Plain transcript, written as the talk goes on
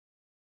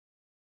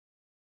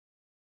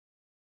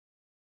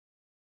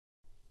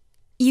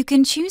You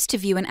can choose to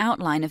view an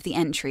outline of the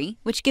entry,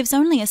 which gives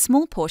only a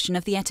small portion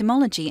of the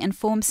etymology and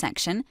form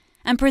section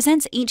and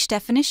presents each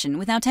definition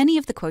without any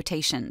of the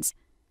quotations.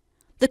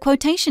 The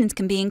quotations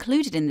can be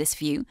included in this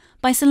view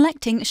by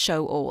selecting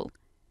Show All.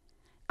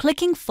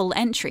 Clicking Full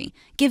Entry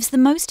gives the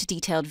most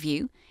detailed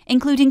view,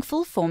 including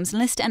full forms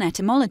list and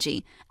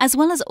etymology, as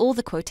well as all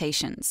the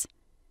quotations.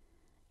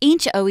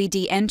 Each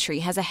OED entry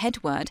has a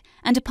head word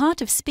and a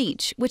part of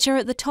speech which are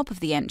at the top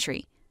of the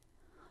entry.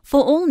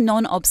 For all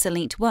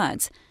non-obsolete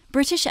words,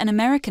 British and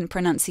American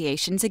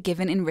pronunciations are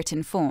given in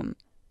written form.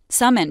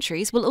 Some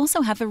entries will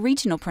also have a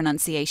regional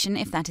pronunciation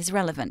if that is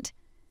relevant.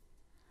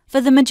 For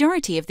the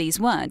majority of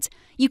these words,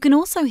 you can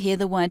also hear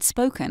the word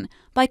spoken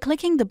by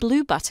clicking the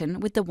blue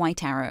button with the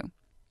white arrow.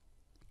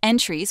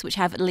 Entries which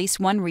have at least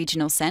one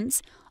regional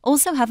sense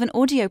also have an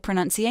audio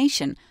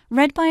pronunciation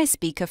read by a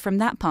speaker from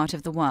that part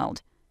of the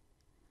world.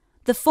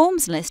 The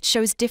forms list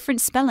shows different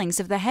spellings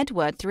of the head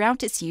word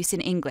throughout its use in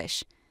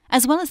English,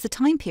 as well as the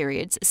time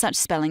periods such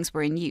spellings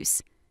were in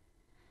use.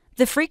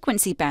 The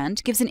frequency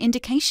band gives an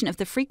indication of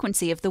the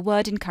frequency of the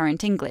word in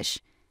current English.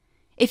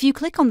 If you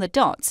click on the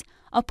dots,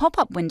 a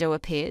pop-up window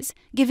appears,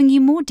 giving you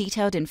more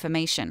detailed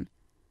information.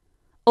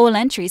 All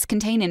entries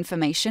contain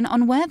information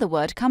on where the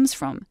word comes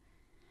from.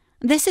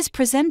 This is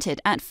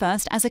presented at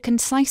first as a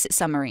concise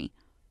summary.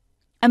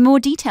 A more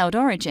detailed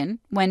origin,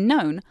 when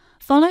known,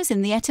 follows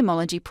in the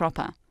etymology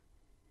proper.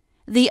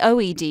 The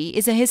OED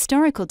is a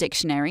historical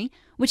dictionary,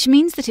 which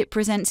means that it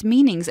presents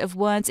meanings of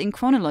words in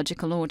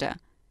chronological order.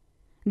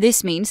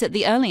 This means that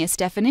the earliest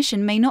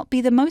definition may not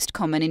be the most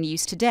common in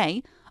use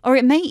today, or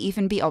it may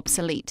even be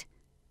obsolete.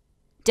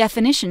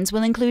 Definitions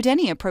will include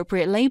any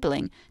appropriate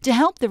labeling to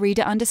help the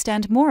reader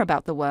understand more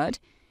about the word,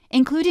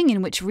 including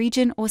in which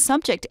region or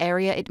subject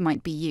area it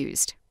might be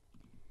used.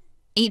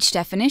 Each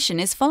definition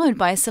is followed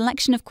by a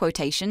selection of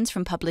quotations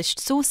from published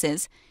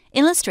sources,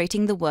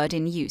 illustrating the word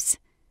in use.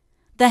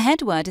 The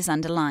head word is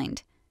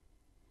underlined.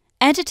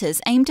 Editors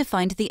aim to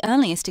find the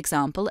earliest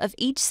example of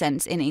each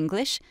sense in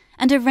English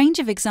and a range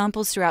of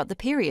examples throughout the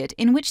period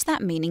in which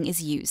that meaning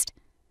is used.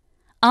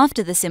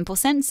 After the simple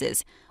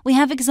senses, we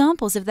have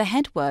examples of the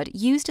head word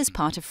used as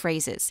part of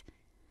phrases.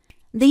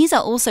 These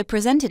are also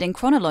presented in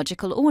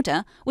chronological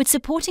order with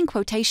supporting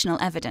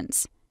quotational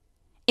evidence.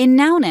 In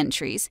noun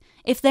entries,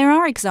 if there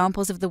are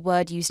examples of the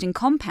word used in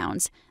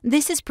compounds,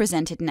 this is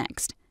presented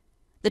next.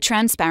 The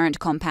transparent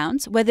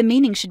compounds, where the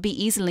meaning should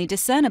be easily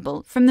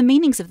discernible from the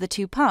meanings of the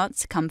two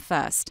parts, come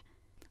first.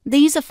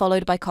 These are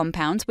followed by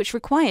compounds which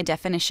require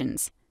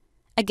definitions.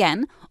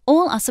 Again,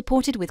 all are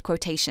supported with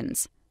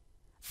quotations.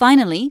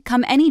 Finally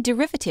come any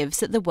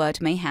derivatives that the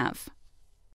word may have.